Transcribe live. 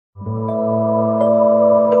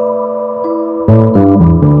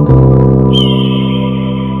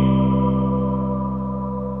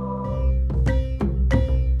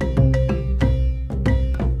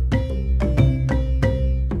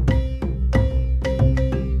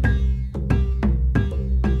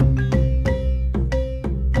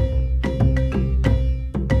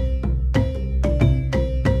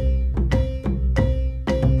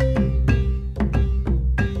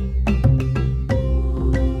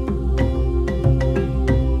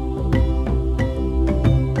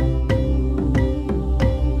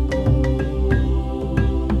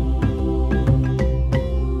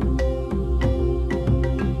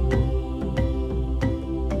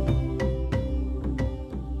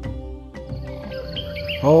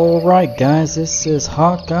Alright guys, this is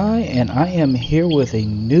Hawkeye and I am here with a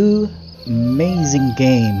new amazing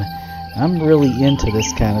game. I'm really into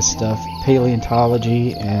this kind of stuff,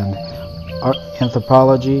 paleontology and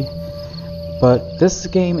anthropology, but this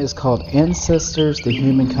game is called Ancestors: The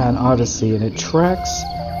Humankind Odyssey, and it tracks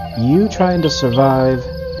you trying to survive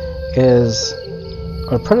as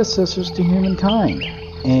our predecessors to humankind.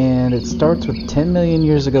 And it starts with 10 million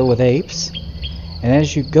years ago with apes. And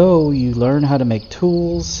as you go, you learn how to make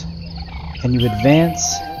tools, and you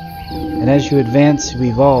advance, and as you advance, you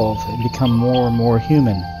evolve and become more and more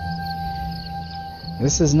human.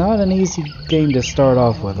 This is not an easy game to start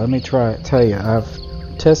off with. Let me tell you, I've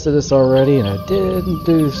tested this already, and I didn't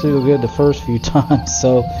do so good the first few times,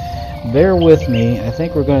 so bear with me. I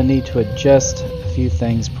think we're going to need to adjust a few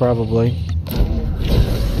things, probably.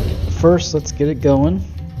 First, let's get it going.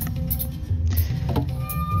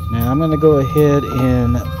 Now I'm going to go ahead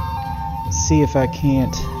and see if I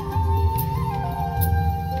can't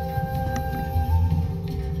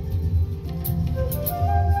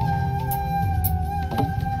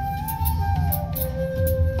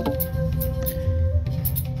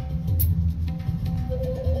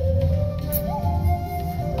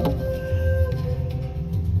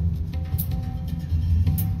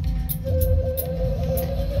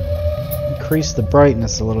increase the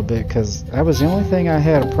brightness a little bit, because that was the only thing I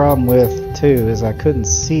had a problem with too, is I couldn't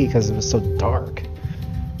see because it was so dark.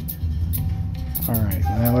 Alright,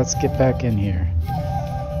 now let's get back in here.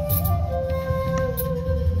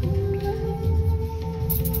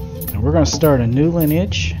 And we're going to start a new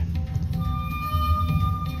lineage.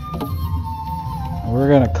 And we're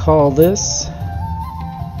going to call this,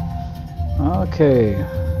 okay,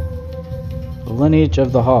 the lineage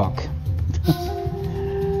of the hawk.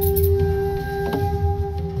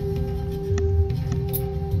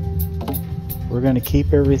 We're going to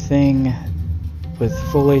keep everything with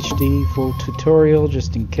full HD, full tutorial,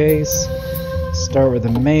 just in case. Start with a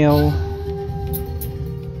male.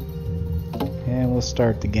 And we'll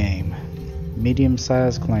start the game.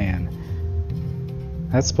 Medium-sized clan.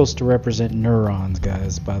 That's supposed to represent neurons,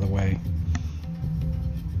 guys, by the way.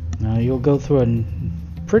 Now you'll go through a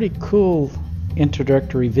pretty cool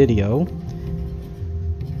introductory video.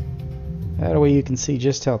 That way you can see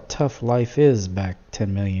just how tough life is back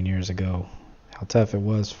 10 million years ago. How tough it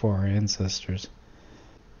was for our ancestors.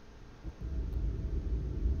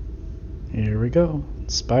 Here we go.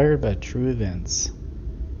 Inspired by true events.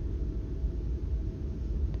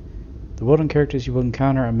 The world and characters you will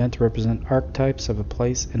encounter are meant to represent archetypes of a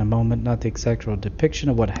place and a moment, not the exact depiction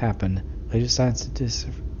of what happened. Latest science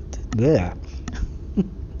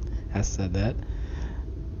I said that.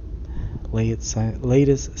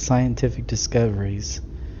 Latest scientific discoveries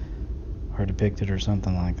are depicted, or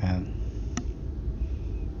something like that.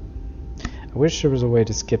 I wish there was a way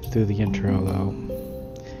to skip through the intro, though.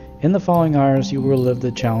 In the following hours, you will live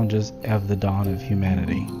the challenges of the dawn of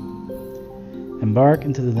humanity. Embark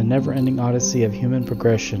into the never-ending odyssey of human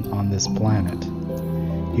progression on this planet.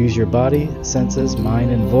 Use your body, senses,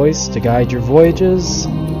 mind, and voice to guide your voyages.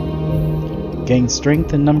 Gain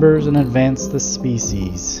strength in numbers and advance the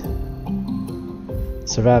species.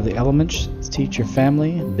 Survive the elements, teach your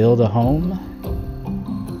family, build a home.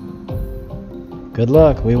 Good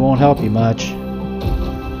luck, we won't help you much.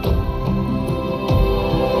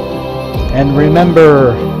 And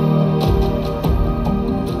remember,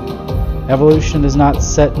 evolution is not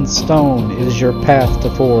set in stone, it is your path to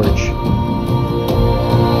forge.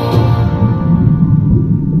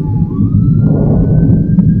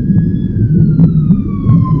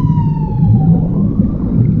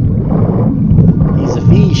 He's a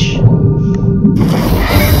fish.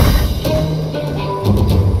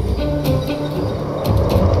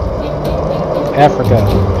 Africa.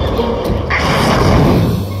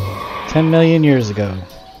 10 million years ago.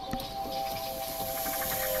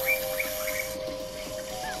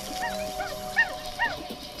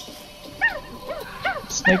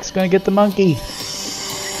 Snake's gonna get the monkey.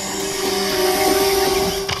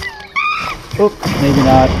 Oh, maybe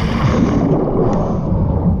not.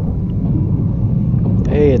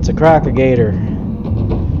 Hey, it's a crocodiler.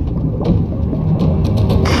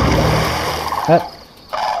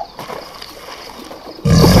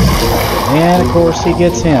 And of course he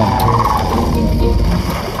gets him.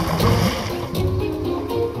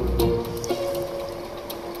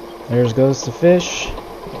 There goes the fish.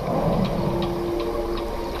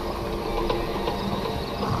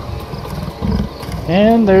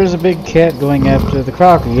 And there's a big cat going after the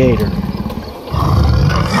crocodiler.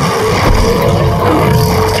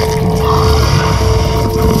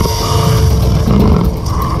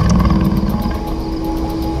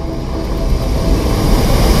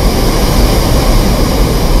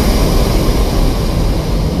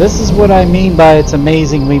 This is what I mean by it's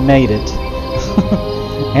amazing we made it.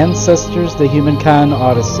 Ancestors, the Humankind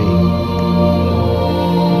Odyssey.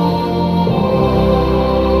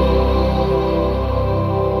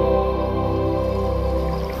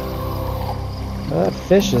 Well, that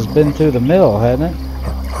fish has been through the mill, hasn't it?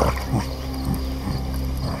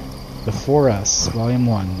 Before Us, Volume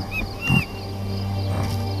 1.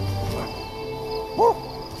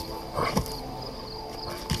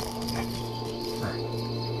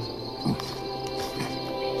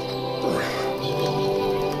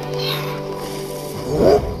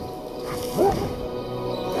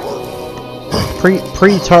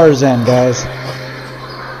 Pre-Tarzan, guys.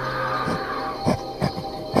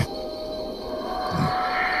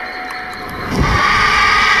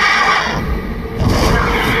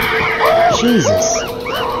 Jesus.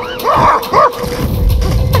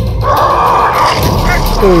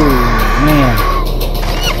 Oh, man.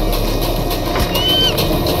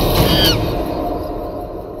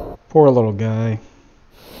 Poor little guy.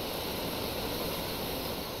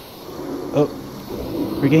 Oh.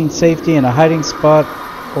 Regain safety in a hiding spot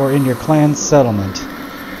or in your clan's settlement.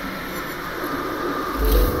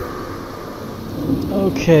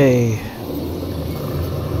 Okay.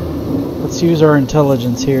 Let's use our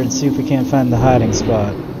intelligence here and see if we can't find the hiding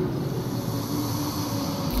spot.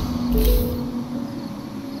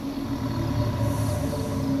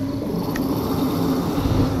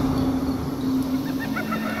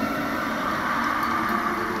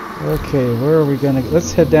 Okay, where are we gonna...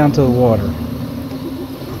 Let's head down to the water.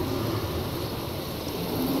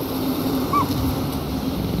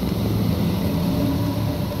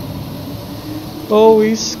 Oh,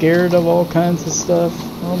 he's scared of all kinds of stuff.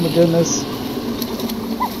 Oh my goodness.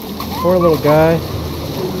 Poor little guy.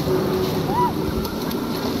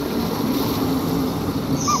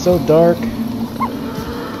 It's so dark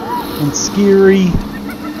and scary.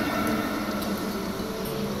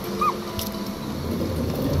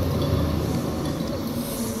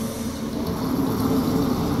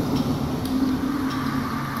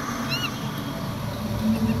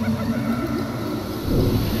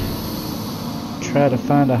 Try to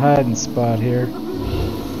find a hiding spot here.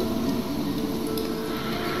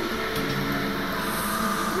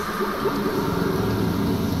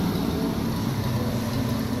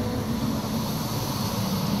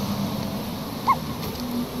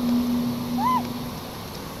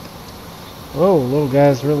 Whoa, little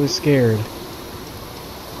guy's really scared.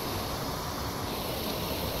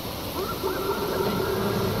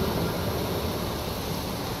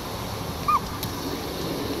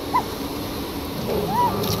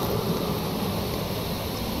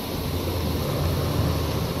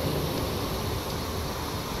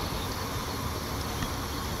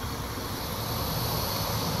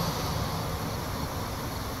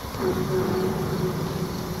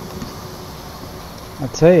 I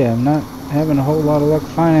tell you, I'm not having a whole lot of luck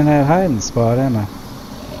finding that hiding spot, am I?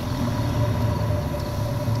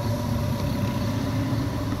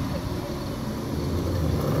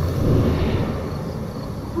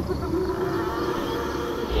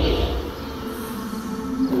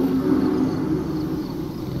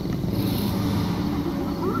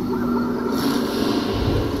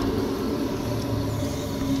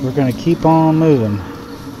 We're gonna keep on moving.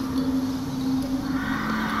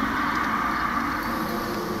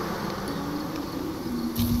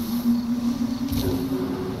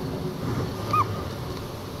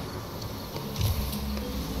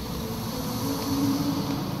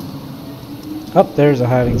 Up there's a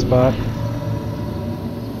hiding spot.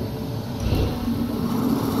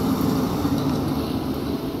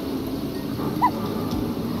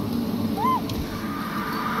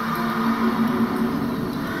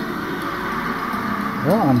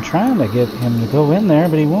 Well, I'm trying to get him to go in there,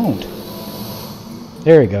 but he won't.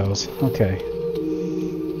 There he goes. Okay.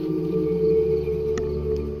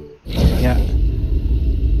 Yeah.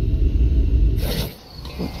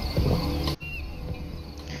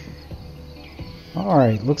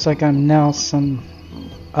 Alright, looks like I'm now some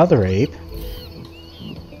other ape.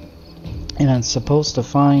 And I'm supposed to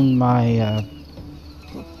find my,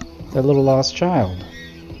 that little lost child.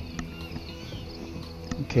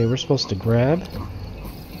 Okay, we're supposed to grab.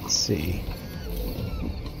 Let's see.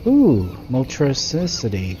 Ooh,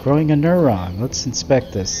 motricity, growing a neuron. Let's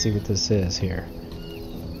inspect this, see what this is here.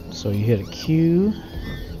 So you hit a Q.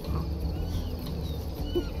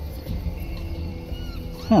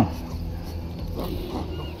 Huh.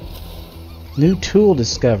 New tool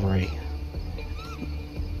discovery.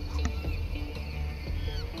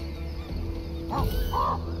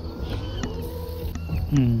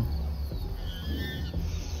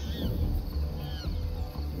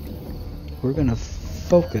 We're gonna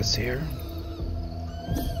focus here.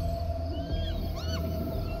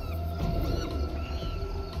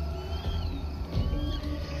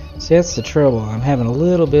 See, that's the trouble. I'm having a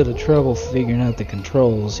little bit of trouble figuring out the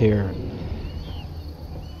controls here.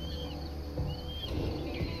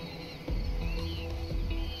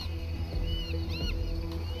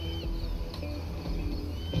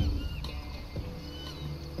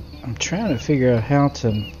 I'm trying to figure out how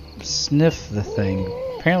to sniff the thing.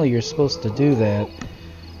 Apparently you're supposed to do that.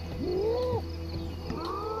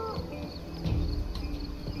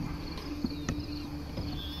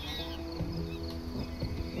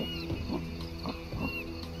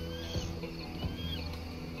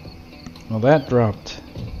 Well, that dropped.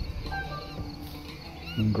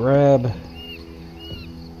 And grab.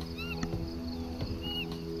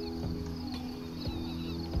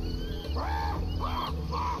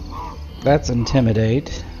 That's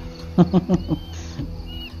intimidate.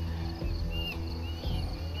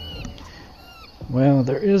 Well,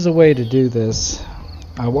 there is a way to do this.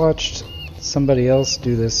 I watched somebody else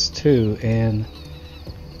do this too,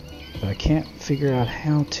 but I can't figure out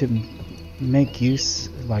how to make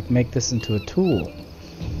this into a tool.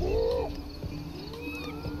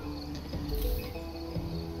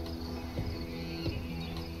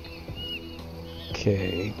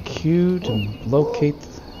 Okay, Q to locate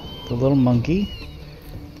the little monkey.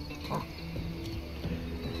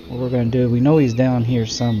 What we're going to do, we know he's down here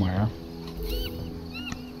somewhere.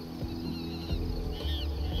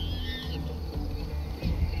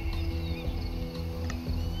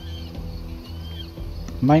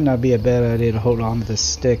 Might not be a bad idea to hold on to this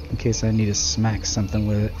stick in case I need to smack something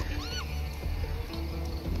with it.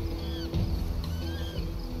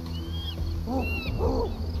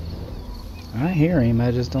 I hear him,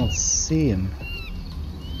 I just don't see him.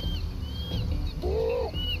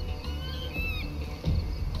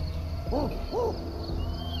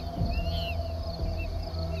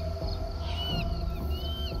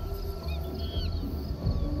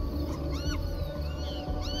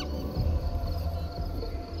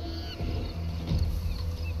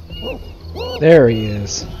 There he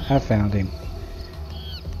is. I found him.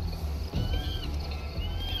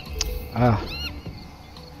 Ah.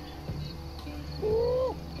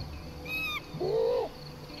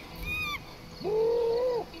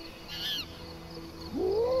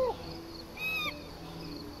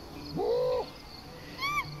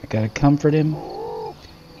 I gotta comfort him.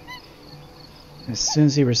 As soon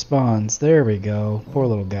as he responds, there we go. Poor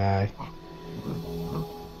little guy.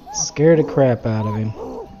 Scared the crap out of him.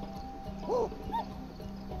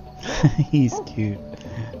 He's cute.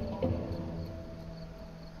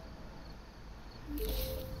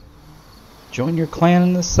 Join your clan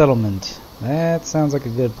in the settlement. That sounds like a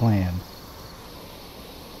good plan.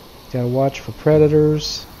 Gotta watch for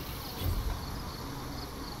predators.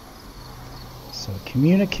 So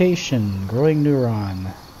communication, growing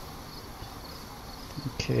neuron.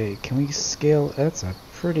 Okay, can we scale? That's a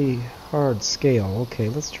pretty hard scale. Okay,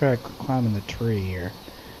 let's try climbing the tree here.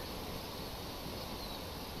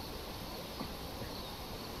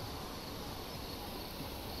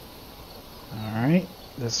 Alright,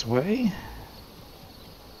 this way.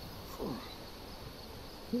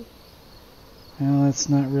 Well, that's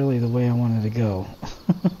not really the way I wanted to go.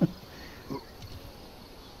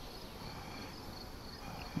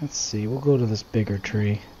 Let's see, we'll go to this bigger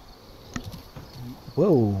tree.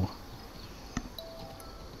 Whoa!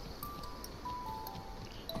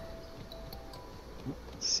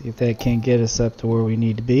 See if that can't get us up to where we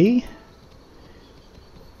need to be.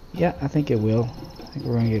 Yeah, I think it will. I think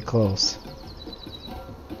we're going to get close.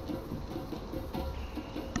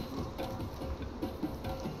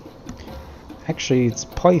 Actually, it's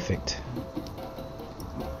perfect.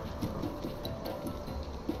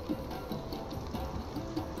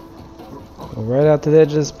 Go right out to the edge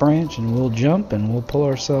of this branch and we'll jump and we'll pull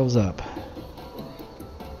ourselves up.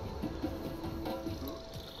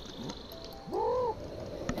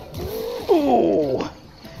 Oh!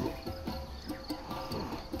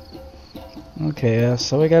 Okay,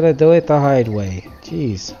 so we gotta do it the hard way.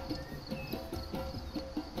 Jeez.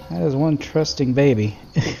 That is one trusting baby.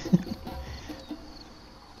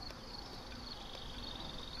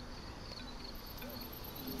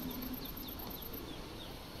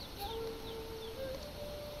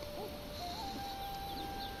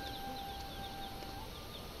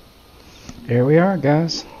 There we are,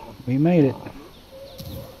 guys. We made it.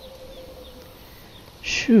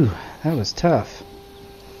 Phew, that was tough.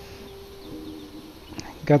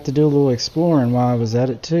 Got to do a little exploring while I was at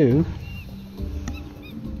it too.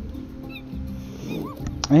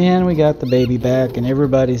 And we got the baby back and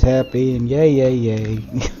everybody's happy and yay, yay, yay.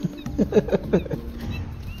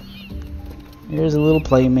 Here's a little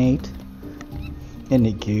playmate. Isn't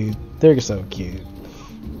it cute? They're so cute.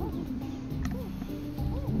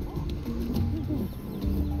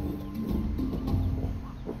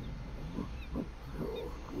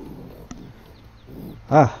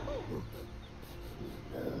 Ah.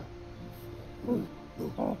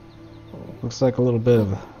 Looks like a little bit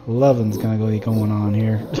of lovin's gonna be going on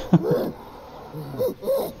here.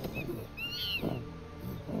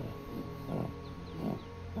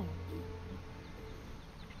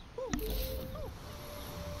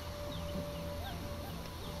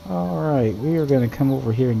 Alright, we are gonna come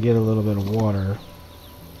over here and get a little bit of water.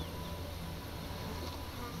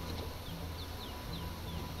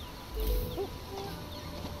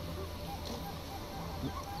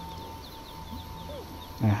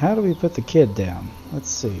 Now, how do we put the kid down? Let's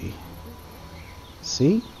see.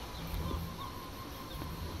 See?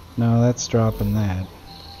 No, that's dropping that.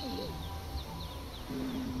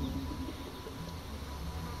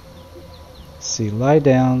 See, lie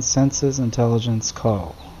down, senses, intelligence,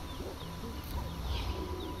 call.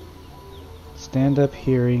 Stand up,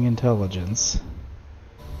 hearing, intelligence.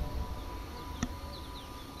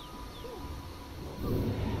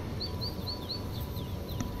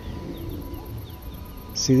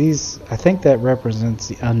 See these, I think that represents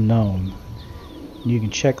the unknown. You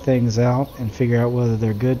can check things out and figure out whether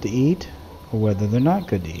they're good to eat or whether they're not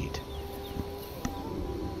good to eat.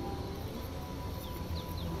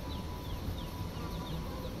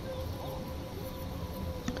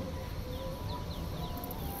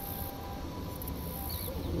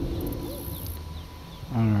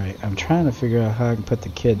 Alright, I'm trying to figure out how I can put the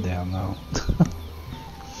kid down though.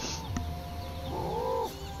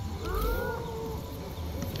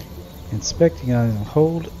 Inspecting items.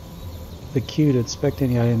 Hold the Q to inspect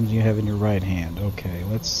any items you have in your right hand. Okay,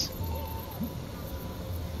 let's...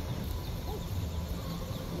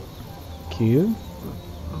 Q.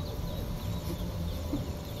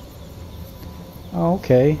 Oh,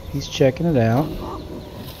 okay, he's checking it out.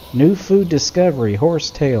 New food discovery,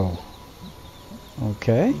 horsetail.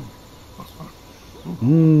 Okay.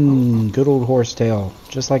 Good old horsetail,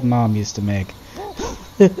 just like Mom used to make.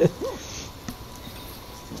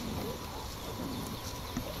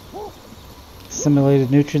 Assimilated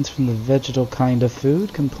nutrients from the vegetal kind of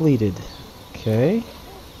food completed. Okay.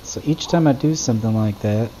 So each time I do something like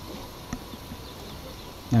that...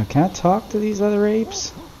 Now, can I talk to these other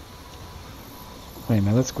apes? Wait a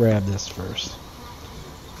minute, let's grab this first.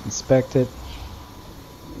 Inspect it.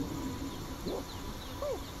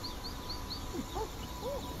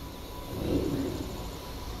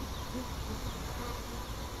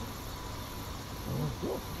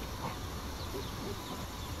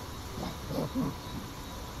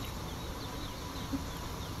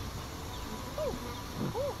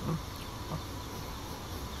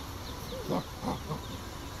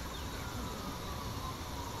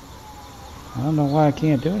 I don't know why I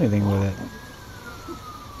can't do anything with it.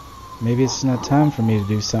 Maybe it's not time for me to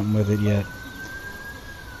do something with it yet.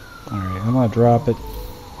 Alright, I'm gonna drop it.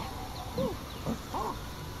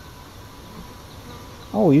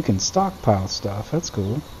 Oh, you can stockpile stuff. That's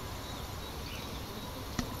cool.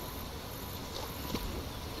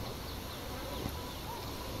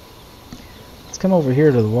 Let's come over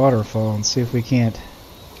here to the waterfall and see if we can't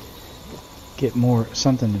get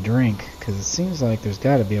something to drink, because it seems like there's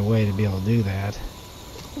got to be a way to be able to do that.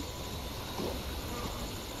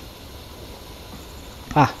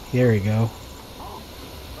 Ah, here we go.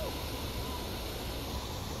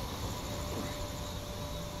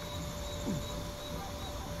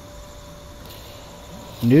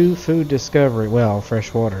 New food discovery. Well,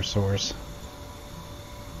 fresh water source.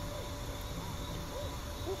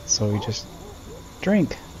 So we just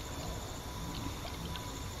drink.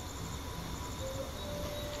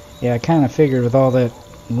 Yeah, I kind of figured with all that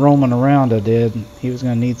roaming around I did, he was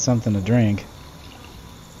going to need something to drink.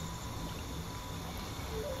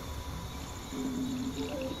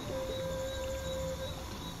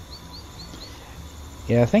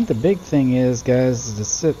 Yeah, I think the big thing is, guys,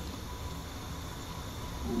 is to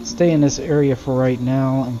stay in this area for right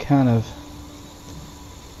now and kind of...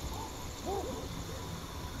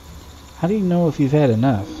 How do you know if you've had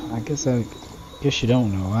enough? I guess you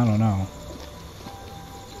don't know. I don't know.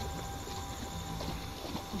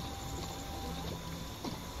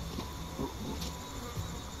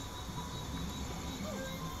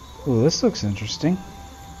 Ooh, this looks interesting.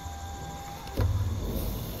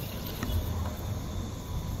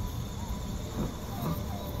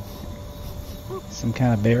 Some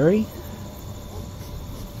kind of berry.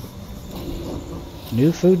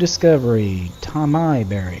 New food discovery. Tamai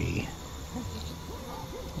berry.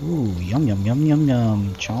 Ooh, yum yum yum yum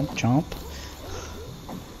yum. Chomp chomp.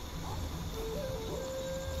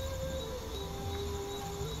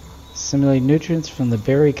 Assimilate nutrients from the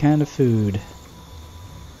berry kind of food.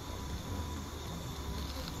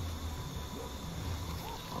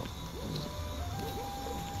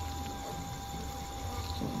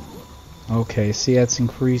 Okay, see, that's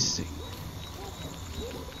increasing.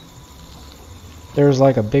 There's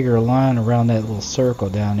like a bigger line around that little circle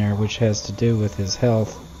down there, which has to do with his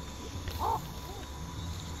health.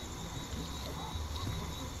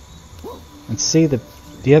 And see,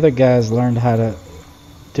 the other guys learned how to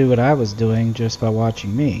do what I was doing just by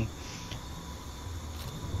watching me.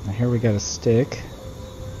 Now here we got a stick.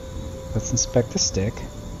 Let's inspect the stick.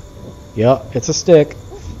 Yup, it's a stick.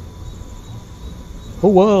 Oh,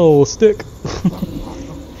 whoa, stick.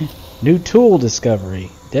 New tool discovery.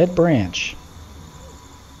 Dead branch.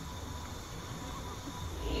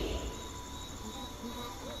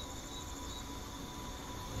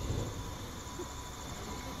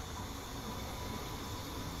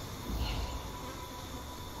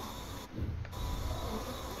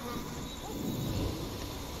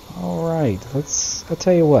 Alright, I'll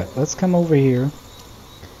tell you what, let's come over here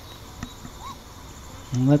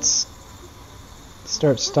and let's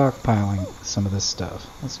start stockpiling some of this stuff.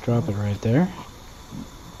 Let's drop it right there.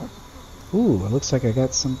 Ooh, it looks like I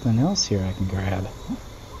got something else here I can grab.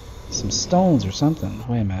 Some stones or something.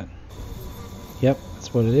 Wait a minute. Yep,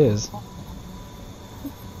 that's what it is.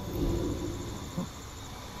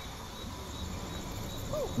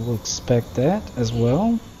 We'll expect that as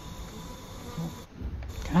well.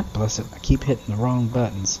 God bless it, I keep hitting the wrong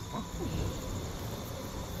buttons.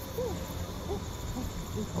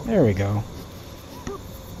 There we go.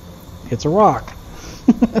 It's a rock.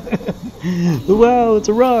 Wow, it's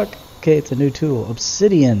a rock. Okay, it's a new tool.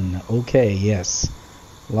 Obsidian. Okay, yes.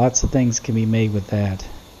 Lots of things can be made with that.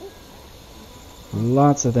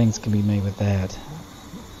 Lots of things can be made with that.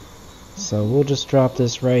 So we'll just drop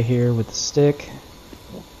this right here with the stick.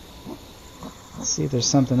 Let's see if there's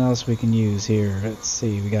something else we can use here. Let's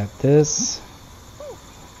see, we got this.